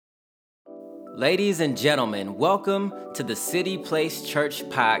Ladies and gentlemen, welcome to the City Place Church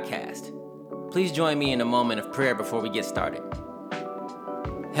podcast. Please join me in a moment of prayer before we get started.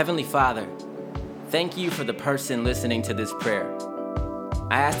 Heavenly Father, thank you for the person listening to this prayer.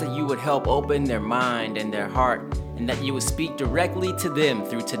 I ask that you would help open their mind and their heart, and that you would speak directly to them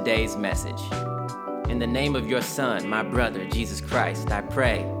through today's message. In the name of your Son, my brother, Jesus Christ, I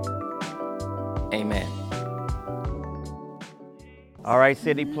pray. Amen. All right,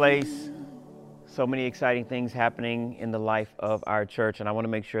 City Place. So many exciting things happening in the life of our church, and I want to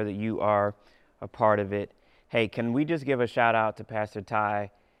make sure that you are a part of it. Hey, can we just give a shout out to Pastor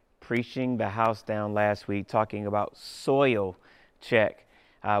Ty preaching the house down last week, talking about soil check.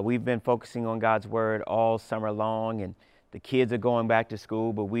 We've been focusing on God's word all summer long, and the kids are going back to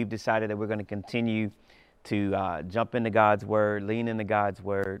school, but we've decided that we're going to continue to jump into God's word, lean into God's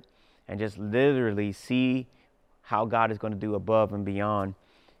word, and just literally see how God is going to do above and beyond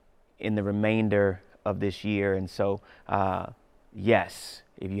in the remainder of this year. And so, yes,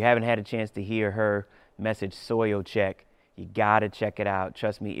 if you haven't had a chance to hear her message, Soil Check, you got to check it out.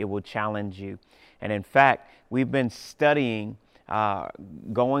 Trust me, it will challenge you. And in fact, we've been studying,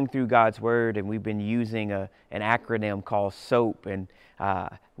 going through God's word, and we've been using an acronym called SOAP. And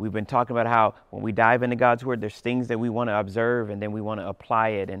we've been talking about how when we dive into God's word, there's things that we want to observe, and then we want to apply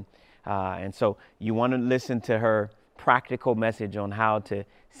it. And so you want to listen to her practical message on how to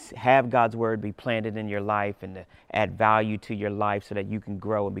have God's word be planted in your life and to add value to your life so that you can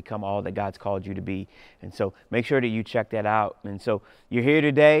grow and become all that God's called you to be. And so make sure that you check that out. And so you're here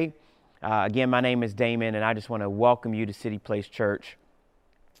today. Again, my name is Damon, and I just want to welcome you to City Place Church.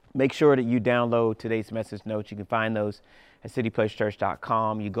 Make sure that you download today's message notes. You can find those at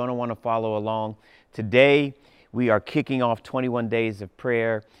cityplacechurch.com. You're going to want to follow along. Today, we are kicking off 21 days of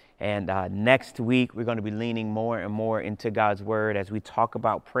prayer. And next week, we're going to be leaning more and more into God's word as we talk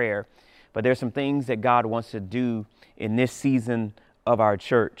about prayer. But there's some things that God wants to do in this season of our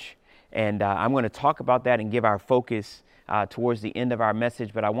church. And I'm going to talk about that and give our focus towards the end of our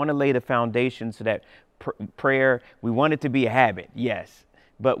message. But I want to lay the foundation so that prayer, we want it to be a habit, yes.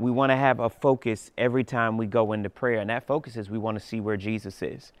 But we want to have a focus every time we go into prayer. And that focus is we want to see where Jesus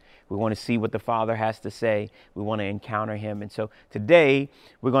is. We want to see what the Father has to say. We want to encounter him. And so today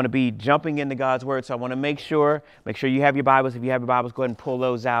we're going to be jumping into God's word. So I want to make sure you have your Bibles. If you have your Bibles, go ahead and pull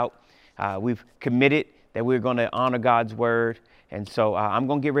those out. We've committed that we're going to honor God's word. And so I'm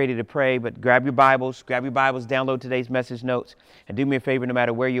going to get ready to pray, but grab your Bibles, download today's message notes, and do me a favor, no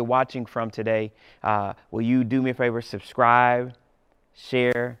matter where you're watching from today, will you do me a favor, subscribe,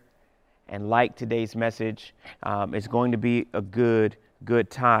 share, and like today's message. It's going to be a good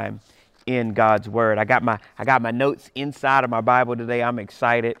time in God's word. I got my notes inside of my Bible today. I'm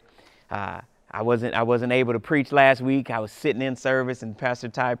excited. I wasn't able to preach last week. I was sitting in service and Pastor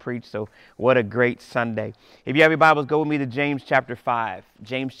Ty preached. So what a great Sunday. If you have your Bibles, go with me to James chapter 5.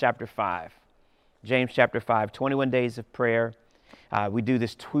 James chapter 5, 21 days of prayer. We do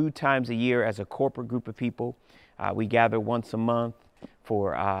this 2 times a year as a corporate group of people. We gather once a month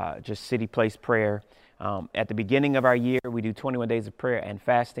for just City Place prayer. At the beginning of our year, we do 21 days of prayer and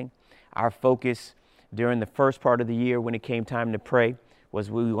fasting. Our focus during the first part of the year when it came time to pray was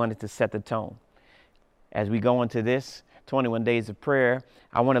we wanted to set the tone. As we go into this 21 days of prayer,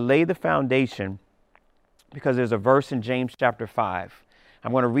 I want to lay the foundation because there's a verse in James chapter 5.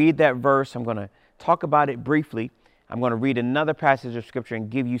 I'm going to read that verse. I'm going to talk about it briefly. I'm going to read another passage of scripture and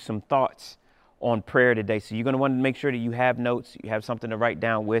give you some thoughts on prayer today. So you're going to want to make sure that you have notes, you have something to write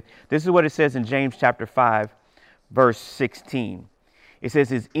down with. This is what it says in James chapter 5, verse 16. It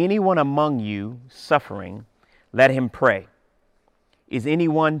says, "Is anyone among you suffering? Let him pray. Is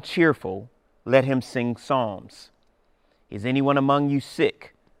anyone cheerful? Let him sing psalms. Is anyone among you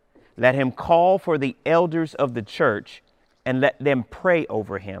sick? Let him call for the elders of the church and let them pray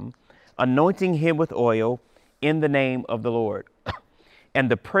over him, anointing him with oil in the name of the Lord. And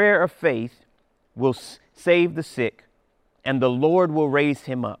the prayer of faith will save the sick, and the Lord will raise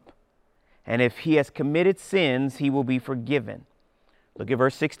him up. And if he has committed sins, he will be forgiven." Look at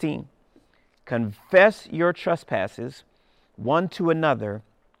verse 16. "Confess your trespasses one to another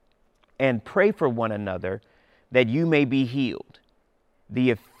and pray for one another that you may be healed. The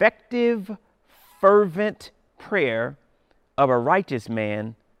effective, fervent prayer of a righteous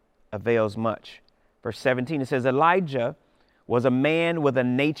man avails much." Verse 17, it says, "Elijah was a man with a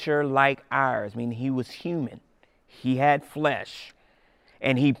nature like ours." I mean, he was human. He had flesh.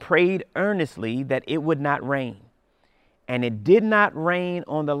 "And he prayed earnestly that it would not rain. And it did not rain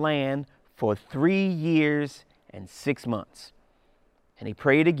on the land for 3 years and 6 months. And he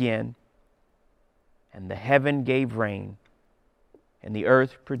prayed again, and the heaven gave rain, and the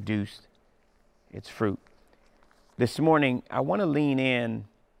earth produced its fruit. This morning, I want to lean in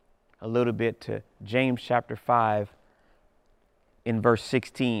a little bit to James chapter 5 in verse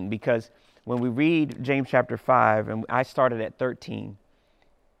 16, because when we read James chapter 5, and I started at 13,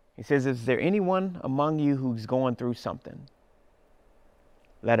 he says, is there anyone among you who's going through something?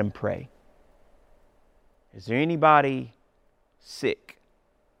 Let him pray. Is there anybody sick?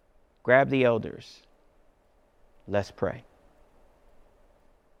 Grab the elders. Let's pray.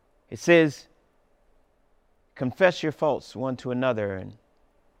 It says, confess your faults one to another and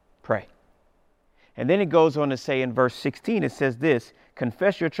pray. And then it goes on to say in verse 16, it says this,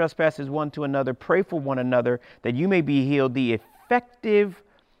 confess your trespasses one to another, pray for one another that you may be healed. The effective,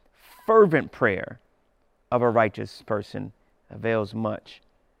 fervent prayer of a righteous person avails much.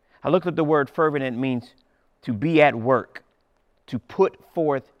 I looked at the word fervent. It means to be at work, to put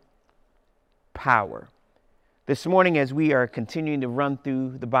forth power. This morning, as we are continuing to run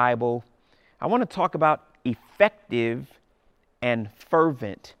through the Bible, I want to talk about effective and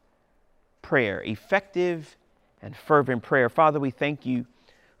fervent prayer. Effective and fervent prayer. Father, we thank you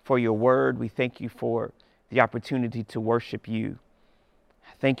for your word. We thank you for the opportunity to worship you.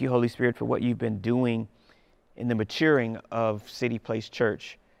 Thank you, Holy Spirit, for what you've been doing in the maturing of City Place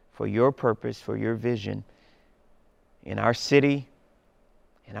Church, for your purpose, for your vision in our city,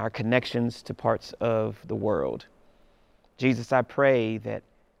 in our connections to parts of the world. Jesus, I pray that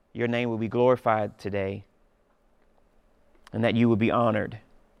your name will be glorified today and that you will be honored.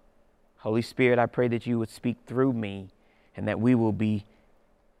 Holy Spirit, I pray that you would speak through me and that we will be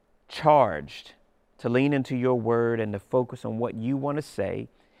charged to lean into your word and to focus on what you want to say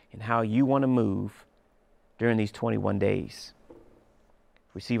and how you want to move during these 21 days.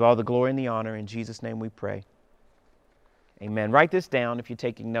 Receive all the glory and the honor. In Jesus' name we pray. Amen. Write this down if you're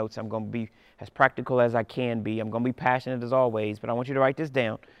taking notes. I'm going to be as practical as I can be. I'm going to be passionate as always, but I want you to write this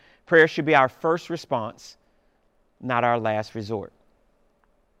down. Prayer should be our first response, not our last resort.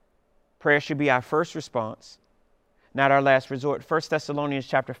 Prayer should be our first response, not our last resort. 1 Thessalonians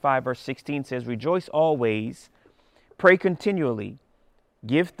chapter 5, verse 16 says, rejoice always, pray continually,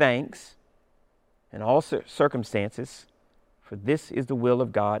 give thanks in all circumstances, for this is the will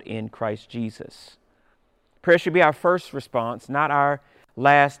of God in Christ Jesus. Prayer should be our first response, not our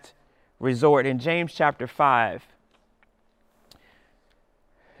last resort. In James chapter 5,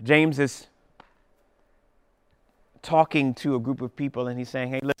 James is talking to a group of people and he's saying,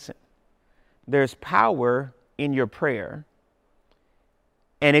 hey, listen, there's power in your prayer.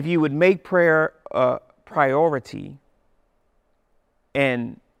 And if you would make prayer a priority,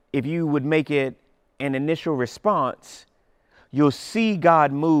 and if you would make it an initial response, you'll see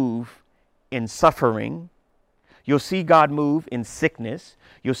God move in suffering. You'll see God move in sickness.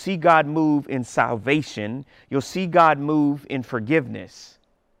 You'll see God move in salvation. You'll see God move in forgiveness.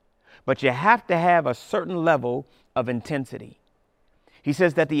 But you have to have a certain level of intensity. He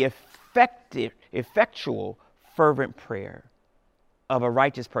says that the effectual, fervent prayer of a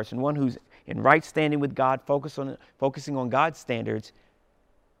righteous person, one who's in right standing with God, focusing on God's standards,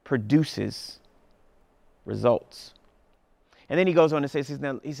 produces results. And then he goes on to say,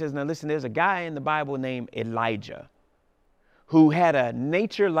 he says, now listen, there's a guy in the Bible named Elijah who had a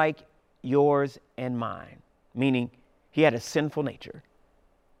nature like yours and mine, meaning he had a sinful nature.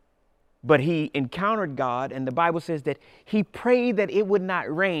 But he encountered God, and the Bible says that he prayed that it would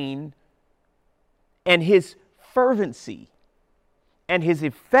not rain, and his fervency and his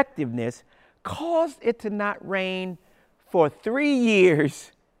effectiveness caused it to not rain for 3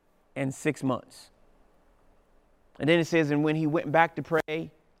 years and 6 months. And then it says, and when he went back to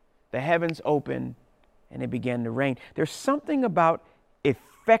pray, the heavens opened and it began to rain. There's something about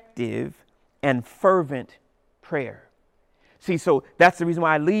effective and fervent prayer. See, so that's the reason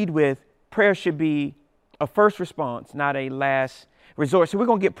why I lead with prayer should be a first response, not a last resort. So we're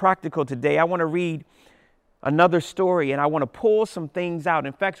going to get practical today. I want to read another story and I want to pull some things out.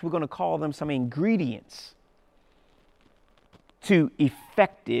 In fact, we're going to call them some ingredients to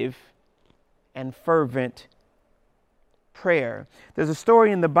effective and fervent prayer. There's a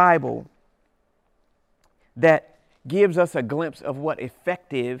story in the Bible that gives us a glimpse of what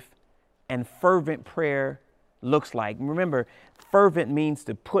effective and fervent prayer looks like. Remember, fervent means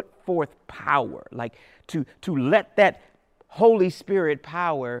to put forth power, like to let that Holy Spirit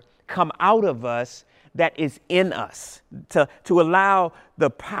power come out of us that is in us, to allow the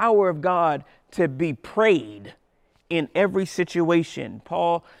power of God to be prayed in every situation.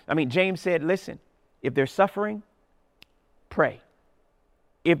 James said, listen, if there's suffering, pray.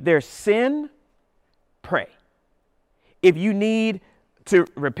 If there's sin, pray. If you need to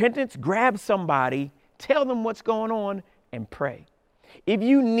repentance, grab somebody, tell them what's going on and pray. If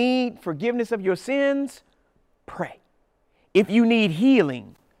you need forgiveness of your sins, pray. If you need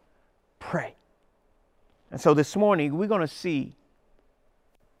healing, pray. And so this morning, we're going to see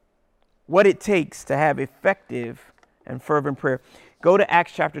what it takes to have effective and fervent prayer. Go to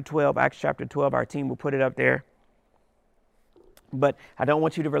Acts chapter 12. Acts chapter 12, our team will put it up there. But I don't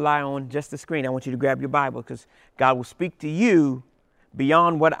want you to rely on just the screen. I want you to grab your Bible because God will speak to you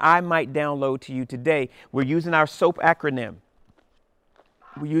beyond what I might download to you today. We're using our SOAP acronym.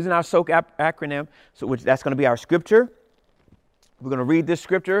 So that's going to be our scripture. We're going to read this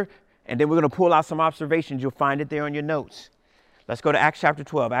scripture, and then we're going to pull out some observations. You'll find it there on your notes. Let's go to Acts chapter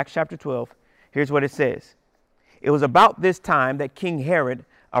 12. Acts chapter 12. Here's what it says. It was about this time that King Herod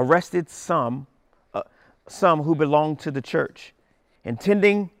arrested some who belonged to the church,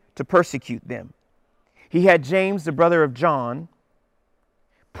 intending to persecute them. He had James, the brother of John,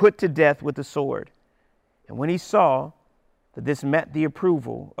 put to death with the sword. And when he saw that this met the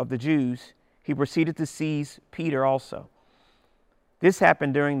approval of the Jews, he proceeded to seize Peter also. This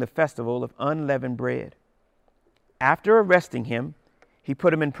happened during the festival of unleavened bread. After arresting him, he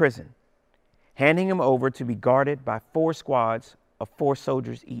put him in prison, handing him over to be guarded by 4 squads of 4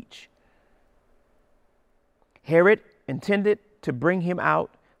 soldiers each. Herod intended to bring him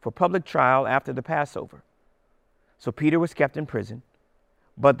out for public trial after the Passover. So Peter was kept in prison,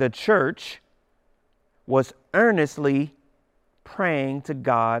 but the church was earnestly praying to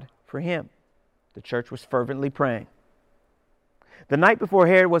God for him. The church was fervently praying. The night before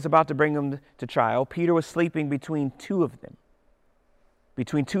Herod was about to bring him to trial, Peter was sleeping between 2 of them,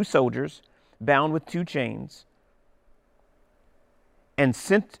 between 2 soldiers, bound with 2 chains, and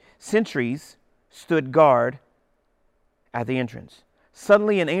sentries stood guard at the entrance.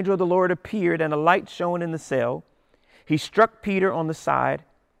 Suddenly an angel of the Lord appeared, and a light shone in the cell. He struck Peter on the side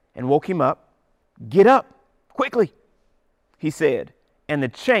and woke him up. "Get up, quickly," he said, and the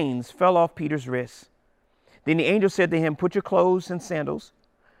chains fell off Peter's wrists. Then the angel said to him, "Put your clothes and sandals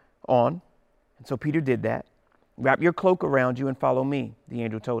on." And so Peter did that. "Wrap your cloak around you and follow me," the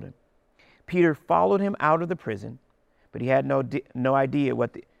angel told him. Peter followed him out of the prison, but he had no idea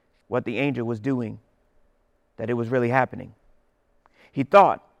what the angel was doing, that it was really happening. He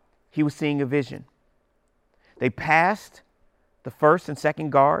thought he was seeing a vision. They passed the first and second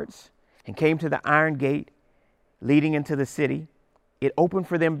guards and came to the iron gate leading into the city. It opened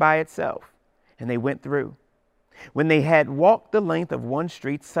for them by itself, and they went through. When they had walked the length of one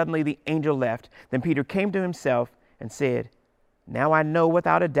street, suddenly the angel left. Then Peter came to himself and said, "Now I know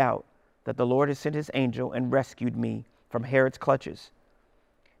without a doubt that the Lord has sent his angel and rescued me from Herod's clutches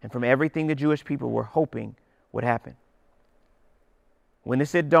and from everything the Jewish people were hoping would happen." When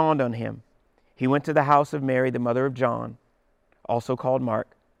this had dawned on him, he went to the house of Mary, the mother of John, also called Mark,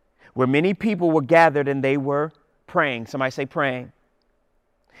 where many people were gathered and they were praying. Somebody say praying.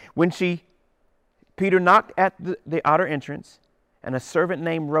 Peter knocked at the outer entrance, and a servant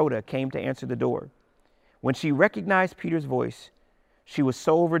named Rhoda came to answer the door. When she recognized Peter's voice, she was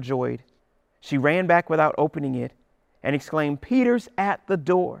so overjoyed. She ran back without opening it and exclaimed, "Peter's at the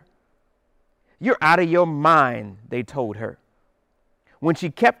door." "You're out of your mind," they told her. When she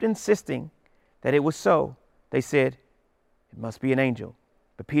kept insisting that it was so, they said, "It must be an angel."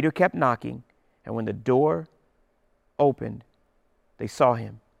 But Peter kept knocking, and when the door opened, they saw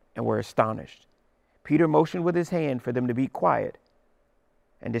him and were astonished. Peter motioned with his hand for them to be quiet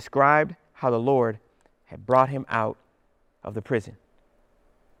and described how the Lord had brought him out of the prison.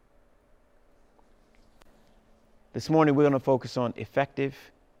 This morning, we're going to focus on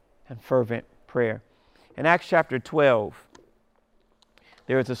effective and fervent prayer. In Acts chapter 12,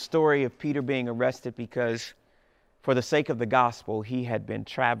 there is a story of Peter being arrested because for the sake of the gospel, he had been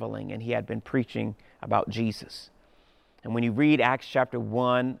traveling and he had been preaching about Jesus. And when you read Acts chapter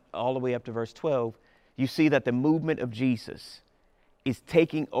 1 all the way up to verse 12, you see that the movement of Jesus is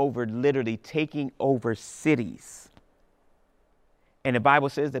literally taking over cities. And the Bible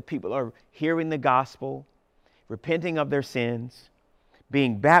says that people are hearing the gospel, repenting of their sins,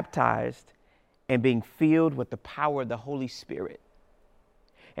 being baptized, and being filled with the power of the Holy Spirit.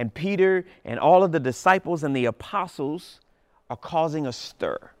 And Peter and all of the disciples and the apostles are causing a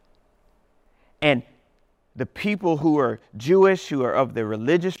stir. And the people who are Jewish, who are of the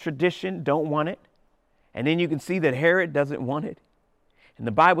religious tradition, don't want it. And then you can see that Herod doesn't want it. And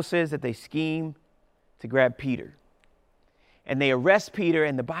the Bible says that they scheme to grab Peter. And they arrest Peter,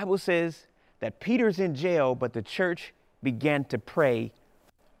 and the Bible says that Peter's in jail, but the church began to pray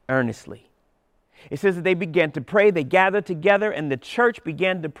earnestly. It says that they began to pray, they gathered together, and the church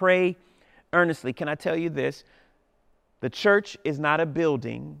began to pray earnestly. Can I tell you this? The church is not a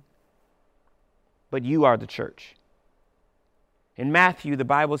building, but you are the church. In Matthew, the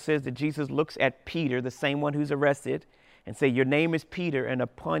Bible says that Jesus looks at Peter, the same one who's arrested, and say, your name is Peter, and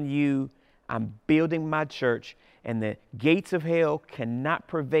upon you I'm building my church, and the gates of hell cannot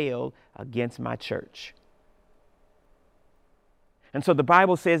prevail against my church. And so the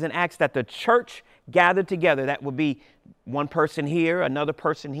Bible says in Acts that the church gathered together. That would be one person here, another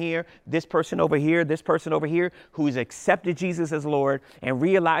person here, this person over here, who's accepted Jesus as Lord and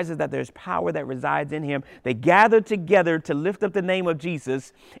realizes that there's power that resides in him. They gathered together to lift up the name of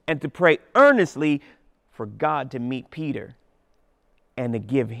Jesus and to pray earnestly for God to meet Peter and to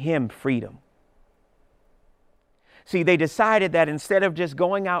give him freedom. See, they decided that instead of just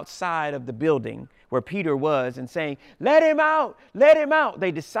going outside of the building where Peter was and saying, let him out,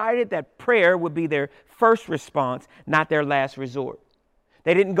 they decided that prayer would be their first response, not their last resort.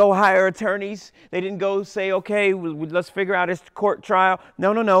 They didn't go hire attorneys. They didn't go say, okay, let's figure out this court trial.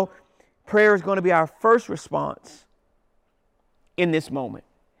 No. Prayer is going to be our first response in this moment.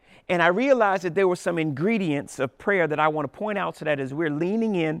 And I realized that there were some ingredients of prayer that I want to point out, so that as we're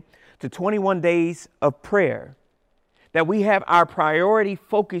leaning in to 21 days of prayer, that we have our priority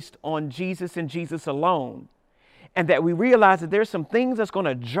focused on Jesus and Jesus alone, and that we realize that there's some things that's going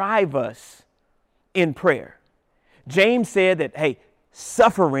to drive us in prayer. James said that, hey,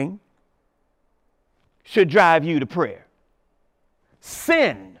 suffering should drive you to prayer.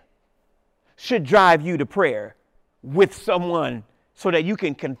 Sin should drive you to prayer with someone so that you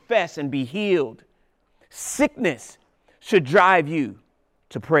can confess and be healed. Sickness should drive you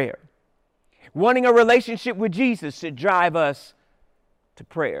to prayer. Wanting a relationship with Jesus should drive us to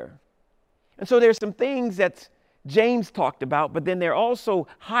prayer. And so there's some things that James talked about, but then they're also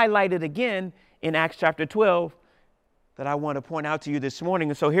highlighted again in Acts chapter 12 that I want to point out to you this morning.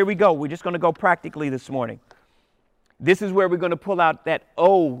 And so here we go. We're just going to go practically this morning. This is where we're going to pull out that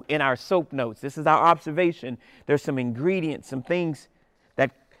O in our soap notes. This is our observation. There's some ingredients, some things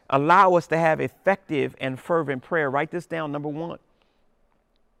that allow us to have effective and fervent prayer. Write this down. Number one.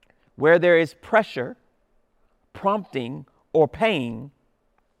 Where there is pressure, prompting, or pain,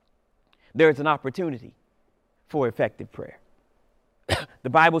 there is an opportunity for effective prayer. The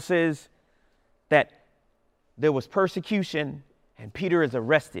Bible says that there was persecution and Peter is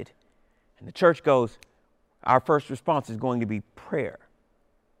arrested. And the church goes, our first response is going to be prayer.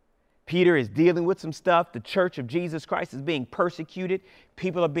 Peter is dealing with some stuff. The church of Jesus Christ is being persecuted.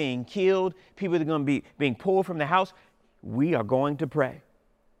 People are being killed. People are going to be being pulled from the house. We are going to pray.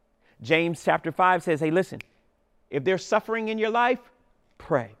 James chapter 5 says, hey, listen, if there's suffering in your life,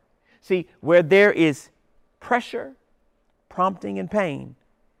 pray. See, where there is pressure, prompting, and pain,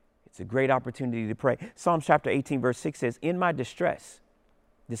 it's a great opportunity to pray. Psalm chapter 18, verse 6 says, in my distress,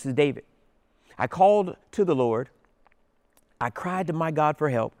 this is David, I called to the Lord. I cried to my God for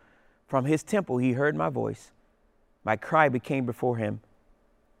help. From his temple, he heard my voice. My cry became before him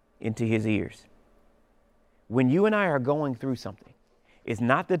into his ears. When you and I are going through something, it's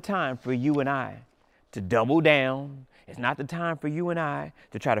not the time for you and I to double down. It's not the time for you and I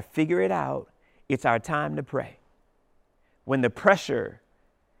to try to figure it out. It's our time to pray. When the pressure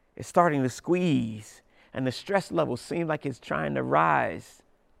is starting to squeeze and the stress level seems like it's trying to rise,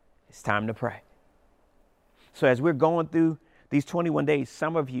 it's time to pray. So as we're going through these 21 days,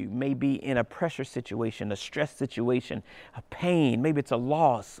 some of you may be in a pressure situation, a stress situation, a pain. Maybe it's a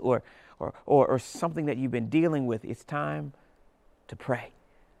loss or something that you've been dealing with. It's time to pray.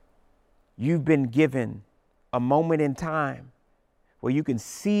 You've been given a moment in time where you can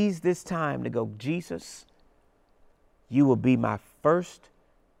seize this time to go, Jesus, you will be my first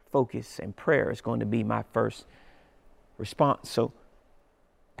focus, and prayer is going to be my first response. So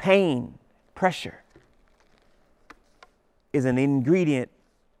pain, pressure is an ingredient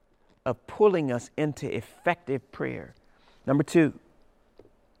of pulling us into effective prayer. Number two,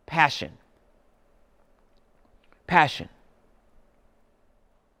 passion. Passion.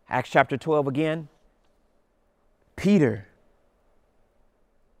 Acts chapter 12 again. Peter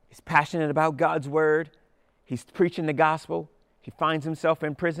is passionate about God's word. He's preaching the gospel. He finds himself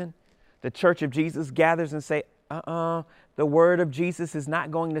in prison. The church of Jesus gathers and say, the word of Jesus is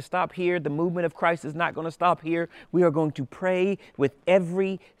not going to stop here. The movement of Christ is not going to stop here. We are going to pray with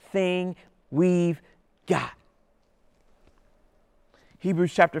everything we've got.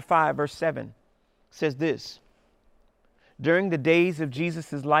 Hebrews chapter 5, verse 7 says this. During the days of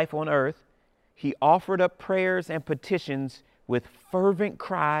Jesus' life on earth, he offered up prayers and petitions with fervent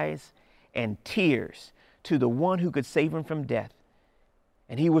cries and tears to the one who could save him from death.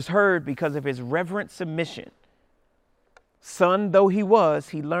 And he was heard because of his reverent submission. Son though he was,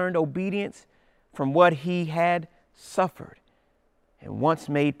 he learned obedience from what he had suffered. And once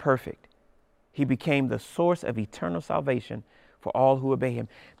made perfect, he became the source of eternal salvation for all who obey him.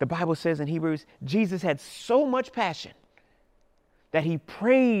 The Bible says in Hebrews, Jesus had so much passion that he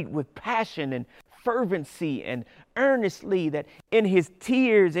prayed with passion and fervency and earnestly, that in his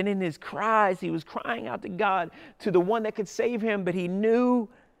tears and in his cries, he was crying out to God, to the one that could save him. But he knew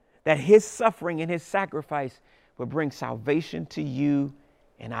that his suffering and his sacrifice would bring salvation to you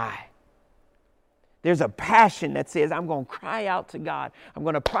and I. There's a passion that says, I'm going to cry out to God. I'm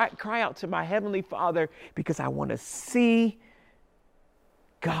going to cry out to my Heavenly Father because I want to see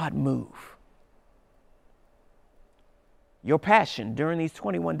God move. Your passion during these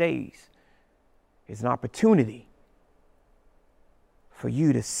 21 days is an opportunity for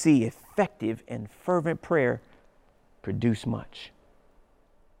you to see effective and fervent prayer produce much.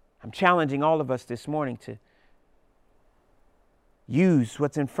 I'm challenging all of us this morning to use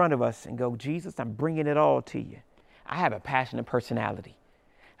what's in front of us and go, Jesus, I'm bringing it all to you. I have a passionate personality.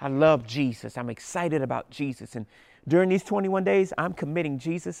 I love Jesus. I'm excited about Jesus. And during these 21 days, I'm committing,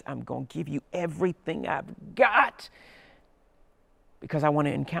 Jesus, I'm going to give you everything I've got because I want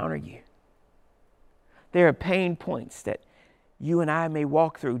to encounter you. There are pain points that you and I may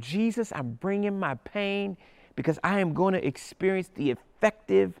walk through. Jesus, I'm bringing my pain because I am going to experience the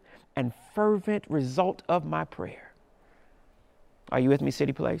effective and fervent result of my prayer. Are you with me,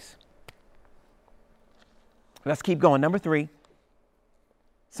 City Place? Let's keep going. Number 3,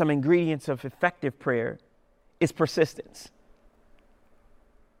 some ingredients of effective prayer is persistence.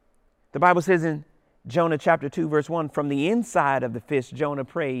 The Bible says in Jonah chapter 2, verse 1, from the inside of the fish, Jonah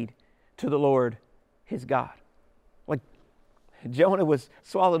prayed to the Lord his God. Like Jonah was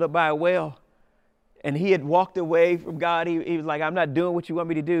swallowed up by a whale and he had walked away from God. He was like, I'm not doing what you want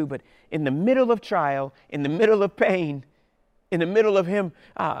me to do. But in the middle of trial, in the middle of pain, in the middle of him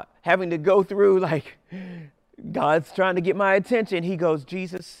having to go through, like, God's trying to get my attention. He goes,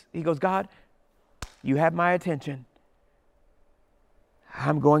 God, you have my attention.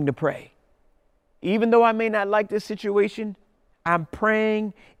 I'm going to pray. Even though I may not like this situation, I'm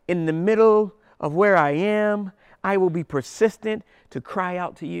praying in the middle of where I am. I will be persistent to cry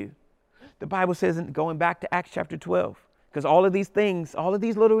out to you. The Bible says, going back to Acts chapter 12, because all of these things, all of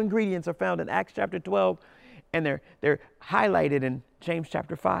these little ingredients are found in Acts chapter 12, and they're highlighted in James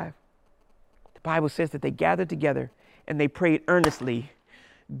chapter 5. The Bible says that they gathered together and they prayed earnestly.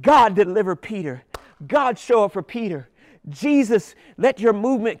 God, deliver Peter. God, show up for Peter. Jesus, let your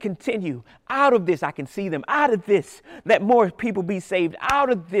movement continue. Out of this, I can see them. Out of this, let more people be saved. Out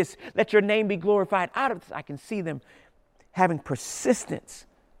of this, let your name be glorified. Out of this, I can see them having persistence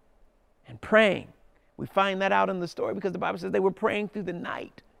and praying. We find that out in the story because the Bible says they were praying through the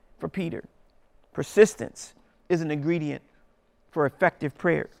night for Peter. Persistence is an ingredient for effective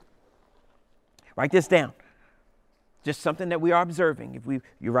prayer. Write this down. Just something that we are observing. If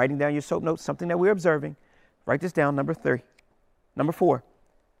you're writing down your soap notes, something that we're observing. Write this down, number 3. Number 4,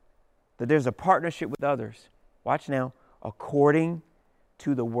 that there's a partnership with others. Watch now, according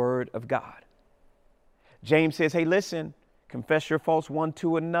to the word of God. James says, hey, listen, confess your faults one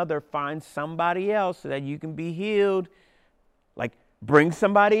to another. Find somebody else so that you can be healed. Like, bring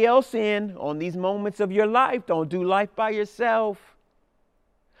somebody else in on these moments of your life. Don't do life by yourself.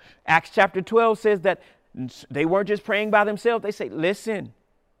 Acts chapter 12 says that they weren't just praying by themselves. They say, listen,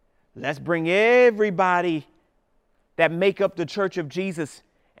 let's bring everybody that make up the church of Jesus.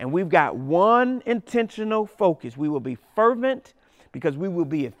 And we've got one intentional focus. We will be fervent because we will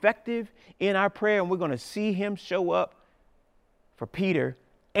be effective in our prayer. And we're going to see him show up for Peter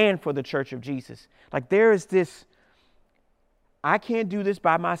and for the church of Jesus. Like there is this, I can't do this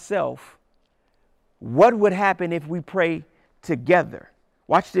by myself. What would happen if we pray together?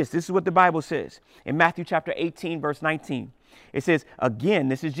 Watch this. This is what the Bible says in Matthew chapter 18, verse 19. It says, again,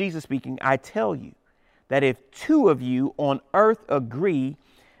 this is Jesus speaking. I tell you that if 2 of you on earth agree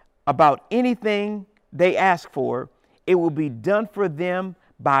about anything they ask for, it will be done for them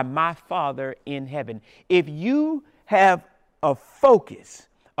by my Father in heaven. If you have a focus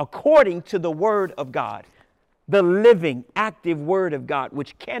according to the word of God, the living, active word of God,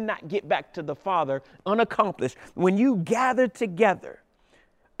 which cannot get back to the Father unaccomplished, when you gather together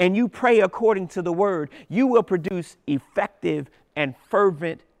and you pray according to the word, you will produce effective and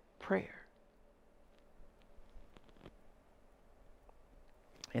fervent prayer.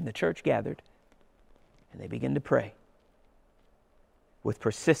 And the church gathered and they began to pray with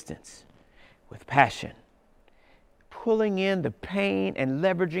persistence, with passion, pulling in the pain and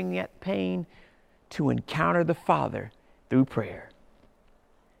leveraging that pain to encounter the Father through prayer,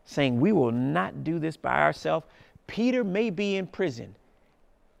 saying, we will not do this by ourselves. Peter may be in prison.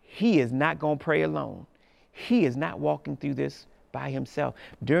 He is not going to pray alone. He is not walking through this by himself.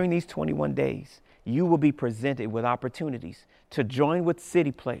 During these 21 days, you will be presented with opportunities to join with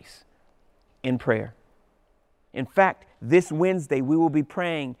City Place in prayer. In fact, this Wednesday, we will be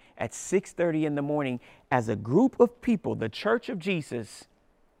praying at 6:30 in the morning as a group of people, the Church of Jesus,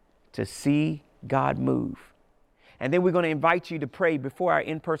 to see God move. And then we're going to invite you to pray before our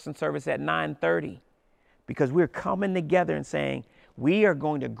in-person service at 9:30, because we're coming together and saying, we are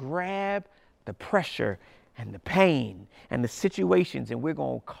going to grab the pressure and the pain and the situations, and we're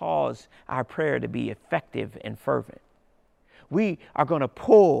going to cause our prayer to be effective and fervent. We are going to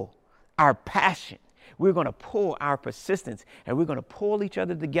pull our passion. We're going to pull our persistence, and we're going to pull each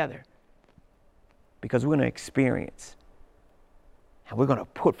other together, because we're going to experience and we're going to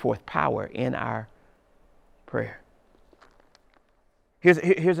put forth power in our prayer.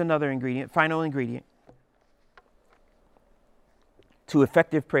 Here's another ingredient, final ingredient to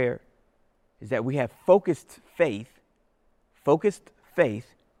effective prayer, is that we have focused faith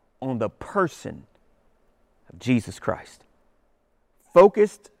on the person of Jesus Christ.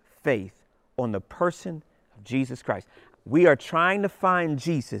 Focused faith on the person of Jesus Christ. We are trying to find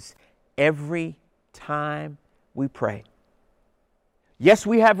Jesus every time we pray. Yes,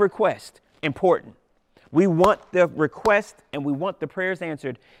 we have requests, important. We want the request and we want the prayers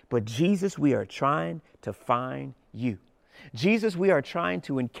answered, but Jesus, we are trying to find you. Jesus, we are trying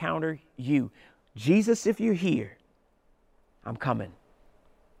to encounter you. Jesus, if you're here, I'm coming.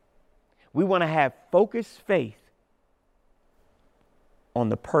 We want to have focused faith on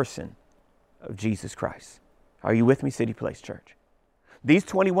the person of Jesus Christ. Are you with me, City Place Church? These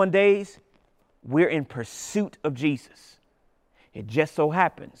 21 days, we're in pursuit of Jesus. It just so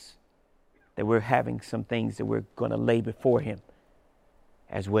happens that we're having some things that we're going to lay before him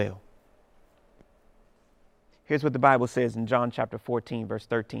as well. Here's what the Bible says in John chapter 14, verse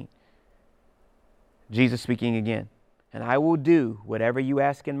 13. Jesus speaking again. And I will do whatever you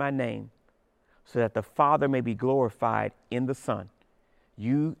ask in my name, so that the Father may be glorified in the Son.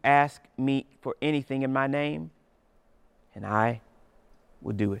 You ask me for anything in my name, and I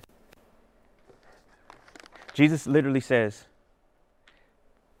will do it. Jesus literally says,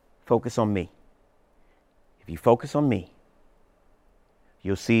 focus on me. If you focus on me,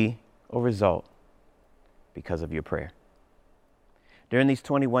 you'll see a result because of your prayer. During these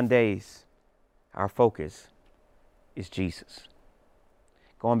 21 days, our focus is Jesus.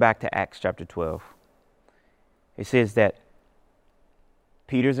 Going back to Acts chapter 12, it says that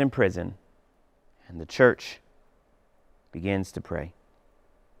Peter's in prison and the church begins to pray.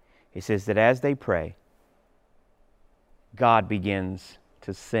 It says that as they pray, God begins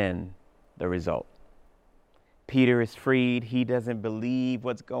to send the result. Peter is freed. He doesn't believe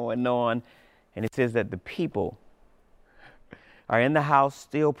what's going on. And it says that the people are in the house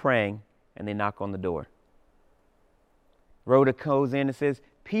still praying, and they knock on the door. Rhoda goes in and says,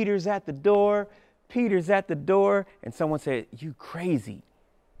 Peter's at the door. Peter's at the door. And someone said, you crazy.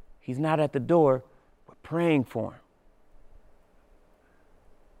 He's not at the door. We're praying for him.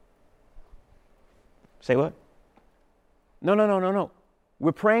 Say what? No.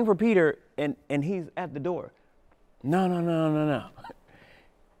 We're praying for Peter, and he's at the door. No.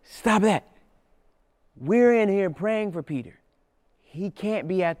 Stop that. We're in here praying for Peter. He can't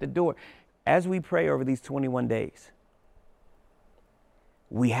be at the door. As we pray over these 21 days,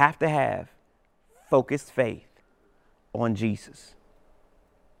 we have to have focused faith on Jesus.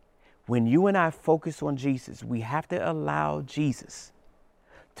 When you and I focus on Jesus, we have to allow Jesus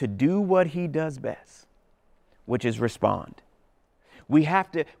to do what he does best, which is respond. We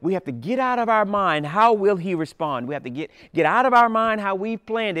have to get out of our mind, how will he respond? We have to get out of our mind how we've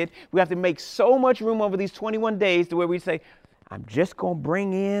planned it. We have to make so much room over these 21 days to where we say, I'm just going to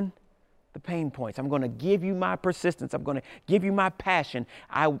bring in the pain points. I'm going to give you my persistence. I'm going to give you my passion.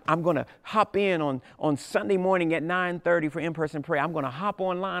 I'm going to hop in on Sunday morning at 9:30 for in-person prayer. I'm going to hop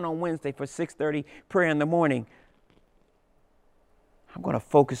online on Wednesday for 6:30 prayer in the morning. I'm going to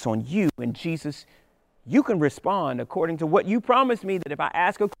focus on you and Jesus. You can respond according to what you promised me, that if I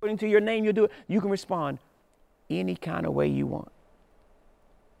ask according to your name, you'll do it. You can respond any kind of way you want.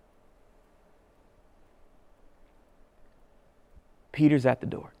 Peter's at the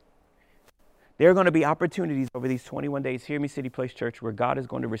door. There are going to be opportunities over these 21 days, hear me, City Place Church, where God is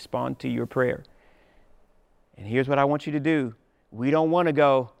going to respond to your prayer. And here's what I want you to do. We don't want to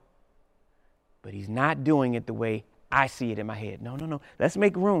go, but he's not doing it the way I see it in my head. No. Let's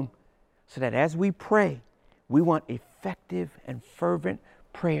make room so that as we pray, we want effective and fervent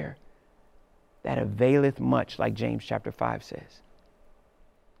prayer that availeth much, like James chapter 5 says.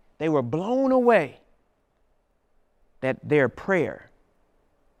 They were blown away that their prayer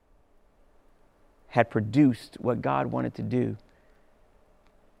had produced what God wanted to do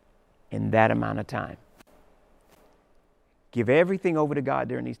in that amount of time. Give everything over to God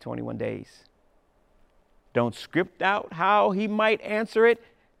during these 21 days. Don't script out how he might answer it.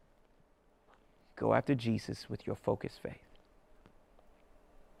 Go after Jesus with your focused faith.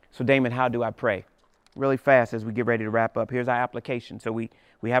 So Damon, how do I pray? Really fast as we get ready to wrap up. Here's our application. So we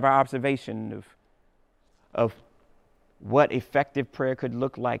have our observation of what effective prayer could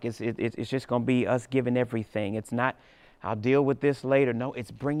look like. It's just going to be us giving everything. It's not, I'll deal with this later. No,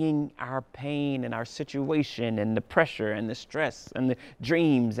 it's bringing our pain and our situation and the pressure and the stress and the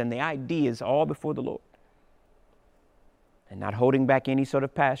dreams and the ideas all before the Lord. And not holding back any sort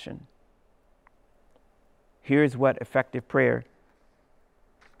of passion. Here's what effective prayer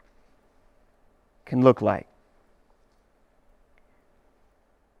can look like.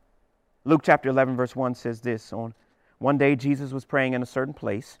 Luke chapter 11 verse 1 says this. On one day Jesus was praying in a certain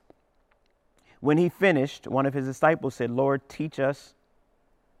place. When he finished, one of his disciples said, "Lord, teach us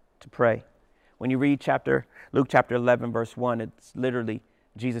to pray." When you read Luke chapter 11 verse 1, it's literally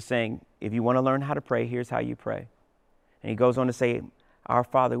Jesus saying, if you want to learn how to pray, here's how you pray. And he goes on to say, "Our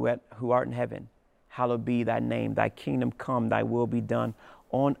Father who art in heaven, hallowed be thy name. Thy kingdom come, thy will be done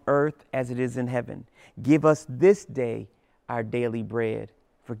on earth as it is in heaven. Give us this day our daily bread.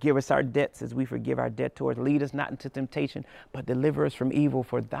 Forgive us our debts as we forgive our debtors. Lead us not into temptation, but deliver us from evil.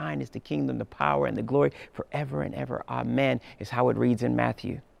 For thine is the kingdom, the power, and the glory forever and ever. Amen," is how it reads in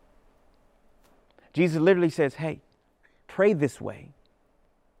Matthew. Jesus literally says, hey, pray this way.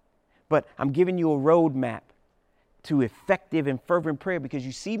 But I'm giving you a roadmap to effective and fervent prayer, because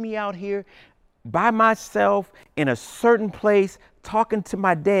you see me out here by myself in a certain place talking to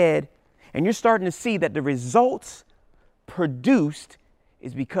my dad, and you're starting to see that the results produced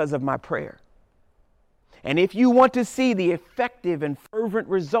is because of my prayer. And if you want to see the effective and fervent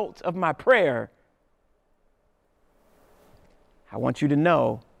results of my prayer, I want you to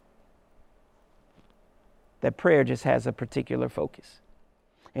know that prayer just has a particular focus.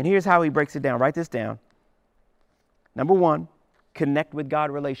 And here's how he breaks it down. Write this down. Number one, connect with God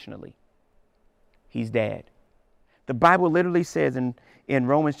relationally. He's dad. The Bible literally says in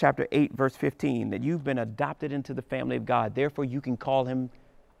Romans chapter 8, verse 15, that you've been adopted into the family of God. Therefore, you can call him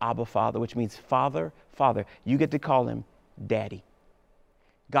Abba Father, which means Father. You get to call him Daddy.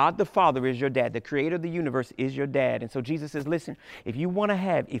 God the Father is your dad. The creator of the universe is your dad. And so Jesus says, listen, if you want to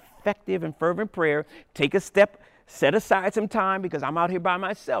have effective and fervent prayer, take a step, set aside some time, because I'm out here by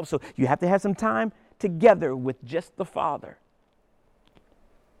myself. So you have to have some time together with just the Father.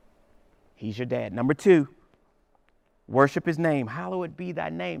 He's your dad. Number two, worship his name. Hallowed be thy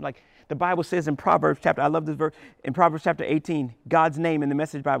name. Like the Bible says in Proverbs chapter, I love this verse, in Proverbs chapter 18, God's name in the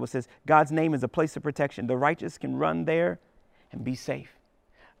Message Bible says, God's name is a place of protection. The righteous can run there and be safe.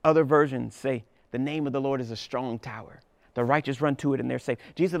 Other versions say, the name of the Lord is a strong tower. The righteous run to it and they're safe.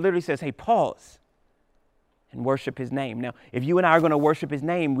 Jesus literally says, hey, pause and worship his name. Now, if you and I are going to worship his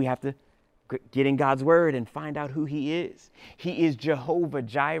name, we have to get in God's word and find out who he is. He is Jehovah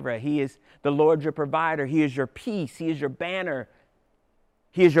Jireh. He is the Lord your provider. He is your peace. He is your banner.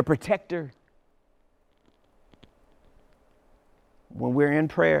 He is your protector. When we're in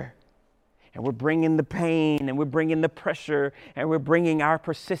prayer and we're bringing the pain and we're bringing the pressure and we're bringing our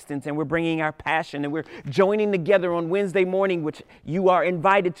persistence and we're bringing our passion and we're joining together on Wednesday morning, which you are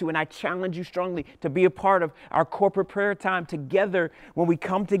invited to, and I challenge you strongly to be a part of our corporate prayer time together. When we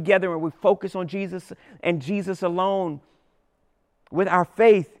come together and we focus on Jesus and Jesus alone with our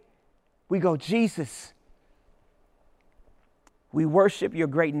faith, we go, Jesus, we worship your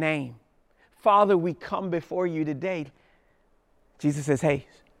great name. Father, we come before you today. Jesus says, hey,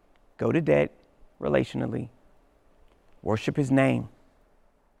 go to dad relationally. Worship his name.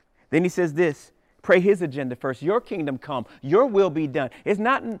 Then he says this, pray his agenda first. Your kingdom come, your will be done. It's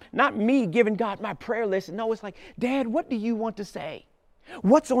not me giving God my prayer list. No, it's like, Dad, what do you want to say?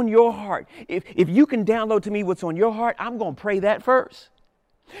 What's on your heart? If you can download to me what's on your heart, I'm going to pray that first.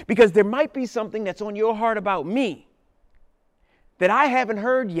 Because there might be something that's on your heart about me that I haven't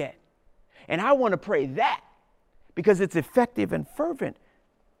heard yet. And I want to pray that because it's effective and fervent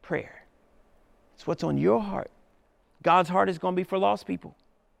prayer. It's what's on your heart. God's heart is going to be for lost people.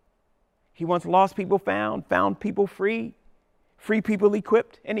 He wants lost people found people free people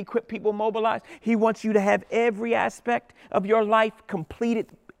equipped, and equipped people mobilized. He wants you to have every aspect of your life completed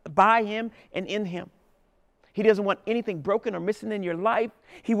by him and in him. He doesn't want anything broken or missing in your life.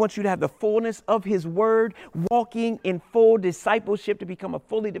 He wants you to have the fullness of his word, walking in full discipleship to become a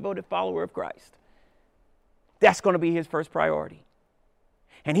fully devoted follower of Christ. That's going to be his first priority.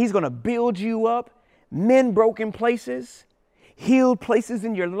 And he's going to build you up, mend broken places, healed places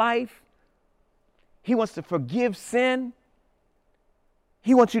in your life. He wants to forgive sin.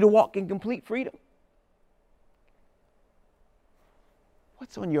 He wants you to walk in complete freedom.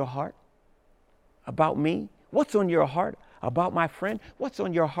 What's on your heart about me? What's on your heart about my friend? What's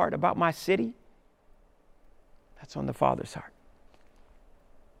on your heart about my city? That's on the Father's heart.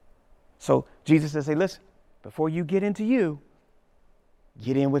 So Jesus says, hey, listen, before you get into you,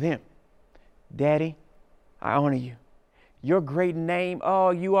 get in with him. Daddy, I honor you. Your great name, oh,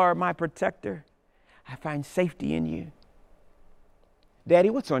 you are my protector. I find safety in you.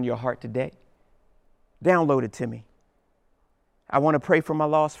 Daddy, what's on your heart today? Download it to me. I want to pray for my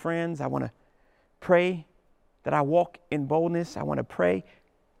lost friends. I want to pray that I walk in boldness. I want to pray.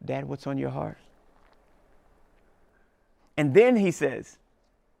 Dad, what's on your heart? And then he says,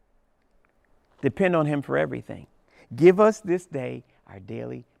 depend on him for everything. Give us this day our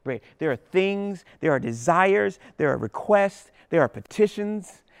daily bread. There are things, there are desires, there are requests, there are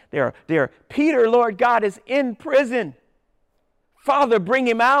petitions. There are Peter, Lord God, is in prison. Father, bring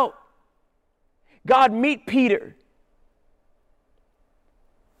him out. God, meet Peter.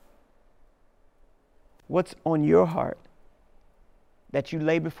 What's on your heart that you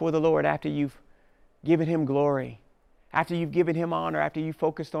lay before the Lord after you've given him glory, after you've given him honor, after you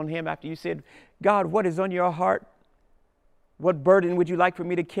focused on him, after you said, God, what is on your heart? What burden would you like for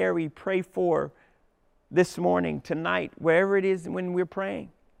me to carry, pray for this morning, tonight, wherever it is when we're praying?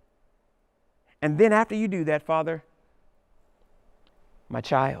 And then after you do that, Father, my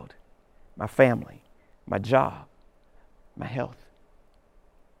child, my family, my job, my health,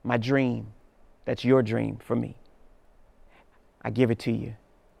 my dream, that's your dream for me. I give it to you.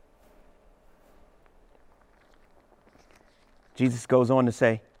 Jesus goes on to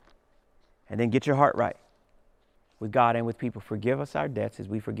say, and then get your heart right with God and with people. Forgive us our debts as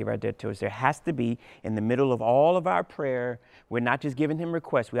we forgive our debtors. There has to be, in the middle of all of our prayer, we're not just giving him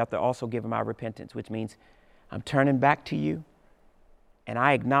requests. We have to also give him our repentance, which means I'm turning back to you. And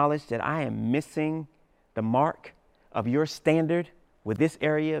I acknowledge that I am missing the mark of your standard with this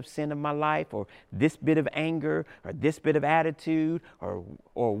area of sin of my life, or this bit of anger, or this bit of attitude, or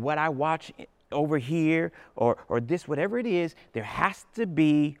what I watch over here, or this, whatever it is. There has to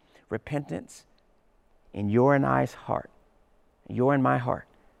be repentance in your and I's heart, your and my heart,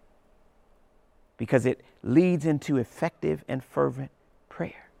 because it leads into effective and fervent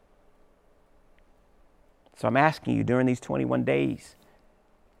prayer. So I'm asking you during these 21 days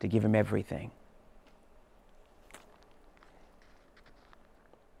to give him everything.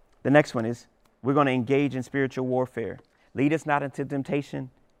 The next one is, we're going to engage in spiritual warfare. Lead us not into temptation,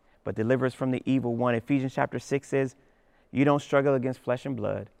 but deliver us from the evil one. Ephesians chapter 6 says, you don't struggle against flesh and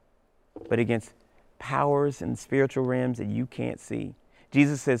blood, but against powers and spiritual realms that you can't see.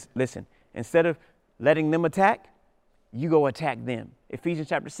 Jesus says, listen, instead of letting them attack, you go attack them. Ephesians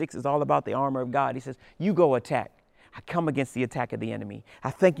chapter 6 is all about the armor of God. He says, you go attack. I come against the attack of the enemy. I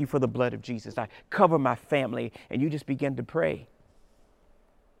thank you for the blood of Jesus. I cover my family. And you just begin to pray.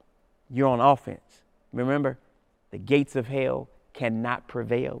 You're on offense. Remember, the gates of hell cannot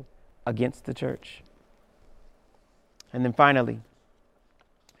prevail against the church. And then finally,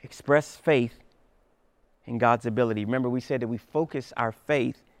 express faith in God's ability. Remember, we said that we focus our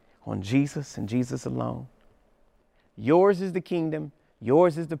faith on Jesus and Jesus alone. Yours is the kingdom.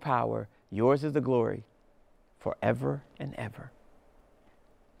 Yours is the power. Yours is the glory forever and ever.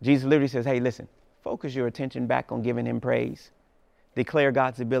 Jesus literally says, hey, listen, focus your attention back on giving him praise. Declare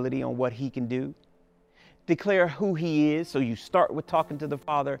God's ability on what he can do. Declare who he is. So you start with talking to the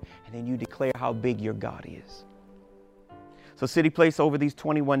Father, and then you declare how big your God is. So City Place, over these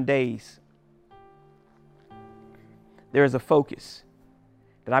 21 days, there is a focus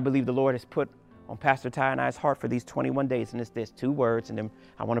that I believe the Lord has put on Pastor Ty and I's heart for these 21 days. And it's this, 2 words, and then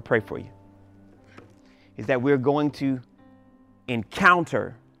I want to pray for you. Is that we're going to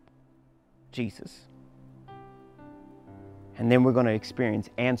encounter Jesus. And then we're going to experience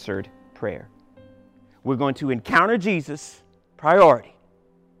answered prayer. We're going to encounter Jesus, priority.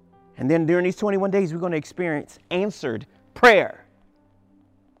 And then during these 21 days, we're going to experience answered prayer.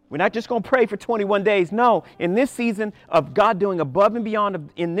 We're not just going to pray for 21 days. No, in this season of God doing above and beyond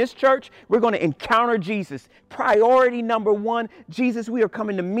in this church, we're going to encounter Jesus. Priority number 1, Jesus, we are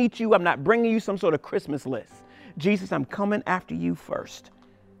coming to meet you. I'm not bringing you some sort of Christmas list. Jesus, I'm coming after you first.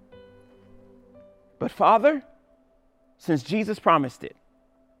 But Father, since Jesus promised it,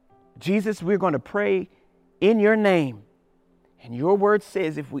 Jesus, we're going to pray in your name. And your word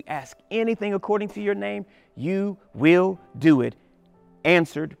says if we ask anything according to your name, you will do it.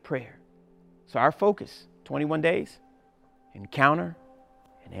 Answered prayer. So our focus, 21 days, encounter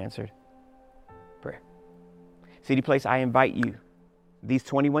and answered prayer. City Place, I invite you these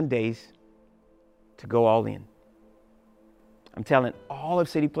 21 days to go all in. I'm telling all of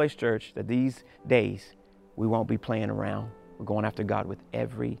City Place Church that these days we won't be playing around. We're going after God with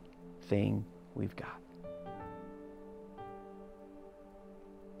everything we've got.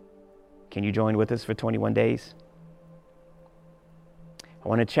 Can you join with us for 21 days? I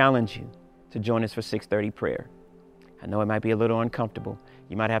want to challenge you to join us for 6:30 prayer. I know it might be a little uncomfortable.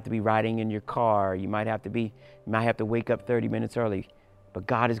 You might have to be riding in your car. You might have to wake up 30 minutes early. But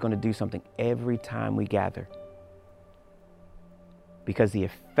God is going to do something every time we gather. Because the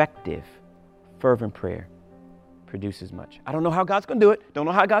effective, fervent prayer produces much. I don't know how God's going to do it. Don't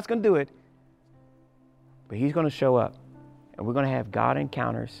know how God's going to do it. But He's going to show up. And we're going to have God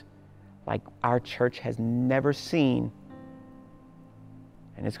encounters like our church has never seen.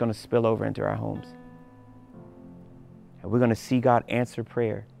 And it's going to spill over into our homes. And we're going to see God answer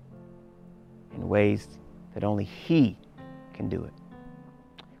prayer in ways that only He can do it.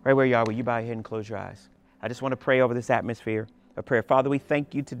 Right where you are, will you bow your head and close your eyes? I just want to pray over this atmosphere of prayer. Father, we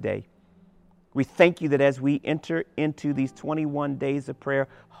thank you today. We thank you that as we enter into these 21 days of prayer,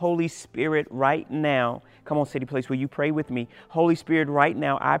 Holy Spirit, right now, come on, City Place, will you pray with me? Holy Spirit, right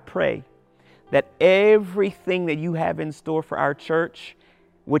now, I pray that everything that you have in store for our church,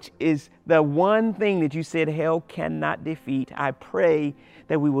 which is the one thing that you said hell cannot defeat, I pray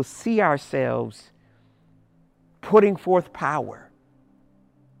that we will see ourselves putting forth power,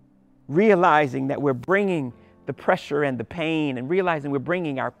 realizing that we're bringing the pressure and the pain, and realizing we're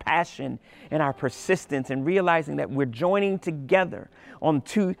bringing our passion and our persistence, and realizing that we're joining together on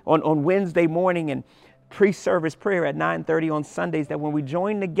Wednesday morning and pre-service prayer at 9:30 on Sundays, that when we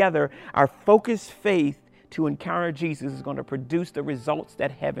join together, our focused faith to encounter Jesus is going to produce the results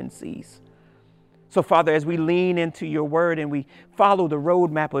that heaven sees. So, Father, as we lean into your word and we follow the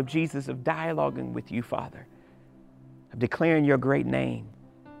roadmap of Jesus, of dialoguing with you, Father, of declaring your great name,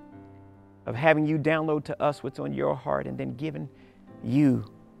 of having you download to us what's on your heart, and then giving you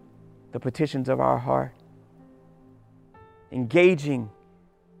the petitions of our heart, engaging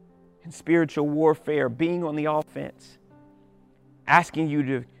in spiritual warfare, being on the offense, asking you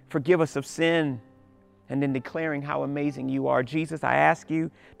to forgive us of sin, and then declaring how amazing you are. Jesus, I ask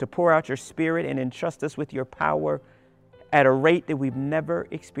you to pour out your Spirit and entrust us with your power at a rate that we've never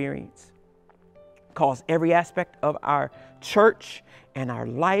experienced. Cause every aspect of our church and our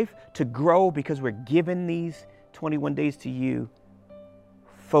life to grow, because we're giving these 21 days to you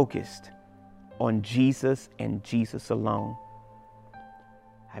focused on Jesus and Jesus alone.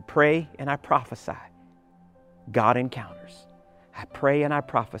 I pray and I prophesy God encounters. I pray and I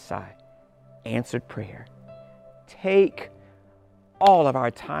prophesy answered prayer. Take all of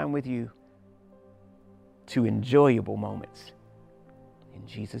our time with you to enjoyable moments. In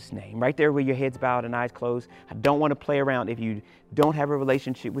Jesus' name. Right there with your heads bowed and eyes closed. I don't want to play around. If you don't have a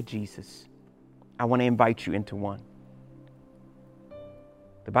relationship with Jesus, I want to invite you into one.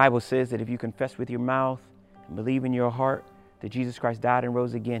 The Bible says that if you confess with your mouth and believe in your heart that Jesus Christ died and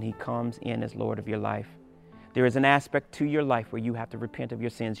rose again, He comes in as Lord of your life. There is an aspect to your life where you have to repent of your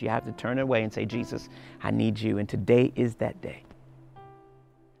sins. You have to turn away and say, Jesus, I need you. And today is that day.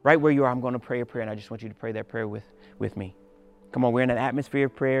 Right where you are, I'm going to pray a prayer, and I just want you to pray that prayer with me. Come on, we're in an atmosphere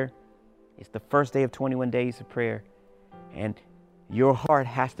of prayer. It's the first day of 21 days of prayer. And your heart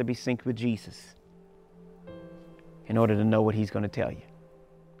has to be synced with Jesus in order to know what He's going to tell you.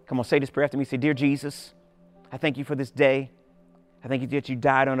 Come on, say this prayer after me. Say, Dear Jesus, I thank you for this day. I thank you that you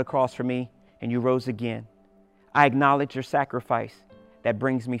died on the cross for me and you rose again. I acknowledge your sacrifice that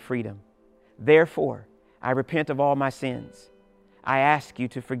brings me freedom. Therefore, I repent of all my sins. I ask you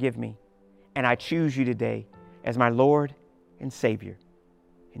to forgive me, and I choose you today as my Lord and Savior.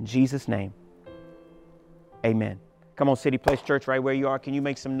 In Jesus' name, amen. Come on, City Place Church, right where you are. Can you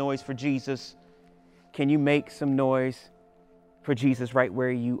make some noise for Jesus? Can you make some noise for Jesus right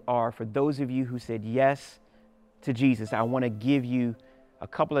where you are? For those of you who said yes to Jesus, I want to give you a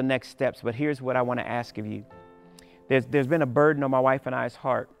couple of next steps, but here's what I want to ask of you. There's been a burden on my wife and I's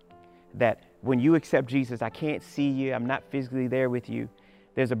heart that when you accept Jesus, I can't see you, I'm not physically there with you.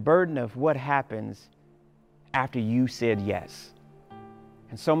 There's a burden of what happens after you said yes.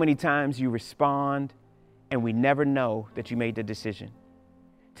 And so many times you respond and we never know that you made the decision.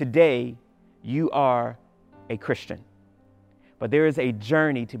 Today, you are a Christian, but there is a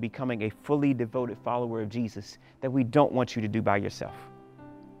journey to becoming a fully devoted follower of Jesus that we don't want you to do by yourself.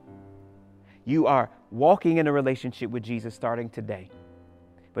 You are walking in a relationship with Jesus starting today.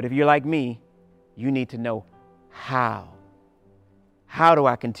 But if you're like me, you need to know how. How do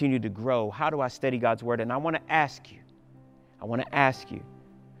I continue to grow? How do I study God's word? And I want to ask you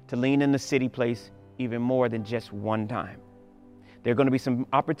to lean in the City Place even more than just one time. There are going to be some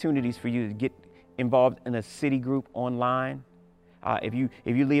opportunities for you to get involved in a city group online. If you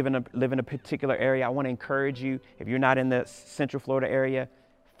live in a particular area, I want to encourage you, if you're not in the Central Florida area,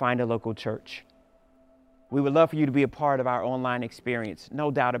 find a local church. We would love for you to be a part of our online experience. No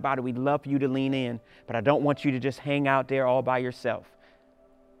doubt about it. We'd love for you to lean in, but I don't want you to just hang out there all by yourself.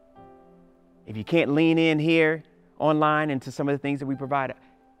 If you can't lean in here online into some of the things that we provide,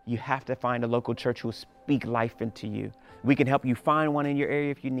 you have to find a local church who will speak life into you. We can help you find one in your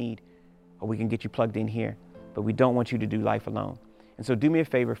area if you need, or we can get you plugged in here, but we don't want you to do life alone. And so do me a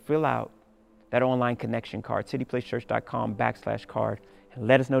favor, fill out that online connection card, cityplacechurch.com/card, and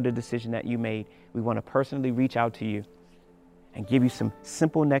let us know the decision that you made. We want to personally reach out to you and give you some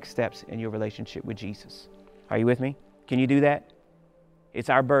simple next steps in your relationship with Jesus. Are you with me? Can you do that? It's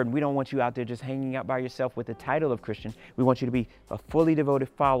our burden. We don't want you out there just hanging out by yourself with the title of Christian. We want you to be a fully devoted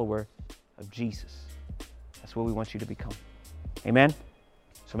follower of Jesus. That's what we want you to become. Amen?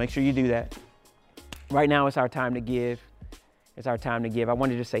 So make sure you do that. Right now, it's our time to give. It's our time to give. I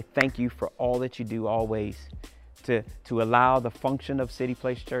wanted to say thank you for all that you do always to allow the function of City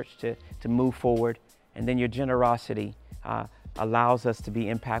Place Church to move forward. And then your generosity allows us to be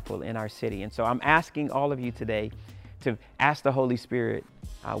impactful in our city. And so I'm asking all of you today to ask the Holy Spirit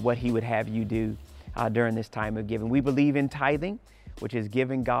what he would have you do during this time of giving. We believe in tithing, which is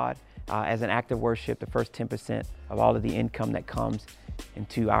giving God as an act of worship, the first 10% of all of the income that comes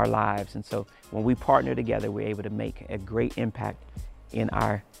into our lives. And so when we partner together, we're able to make a great impact in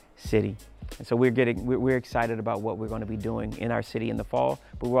our city. And so we're excited about what we're going to be doing in our city in the fall,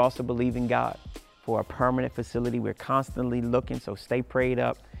 but we're also believing God for a permanent facility. We're constantly looking, so stay prayed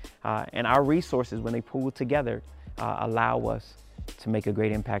up. And our resources, when they pool together, allow us to make a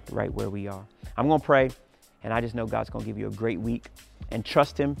great impact right where we are. I'm going to pray, and I just know God's going to give you a great week, and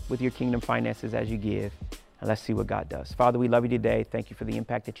trust him with your kingdom finances as you give. And let's see what God does. Father, we love you today. Thank you for the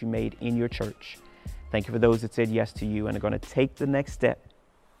impact that you made in your church. Thank you for those that said yes to you and are going to take the next step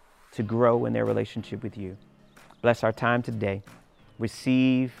to grow in their relationship with you. Bless our time today.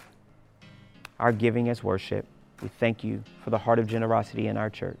 Receive our giving as worship. We thank you for the heart of generosity in our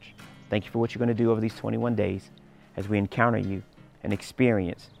church. Thank you for what you're going to do over these 21 days as we encounter you and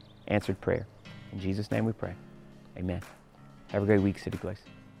experience answered prayer. In Jesus' name we pray. Amen. Have a great week, City Place.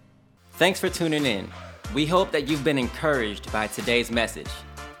 Thanks for tuning in. We hope that you've been encouraged by today's message.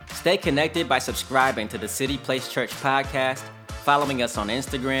 Stay connected by subscribing to the City Place Church podcast, following us on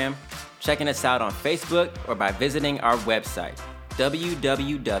Instagram, checking us out on Facebook, or by visiting our website,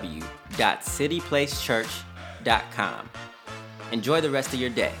 www.cityplacechurch.com. Enjoy the rest of your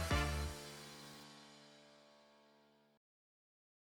day.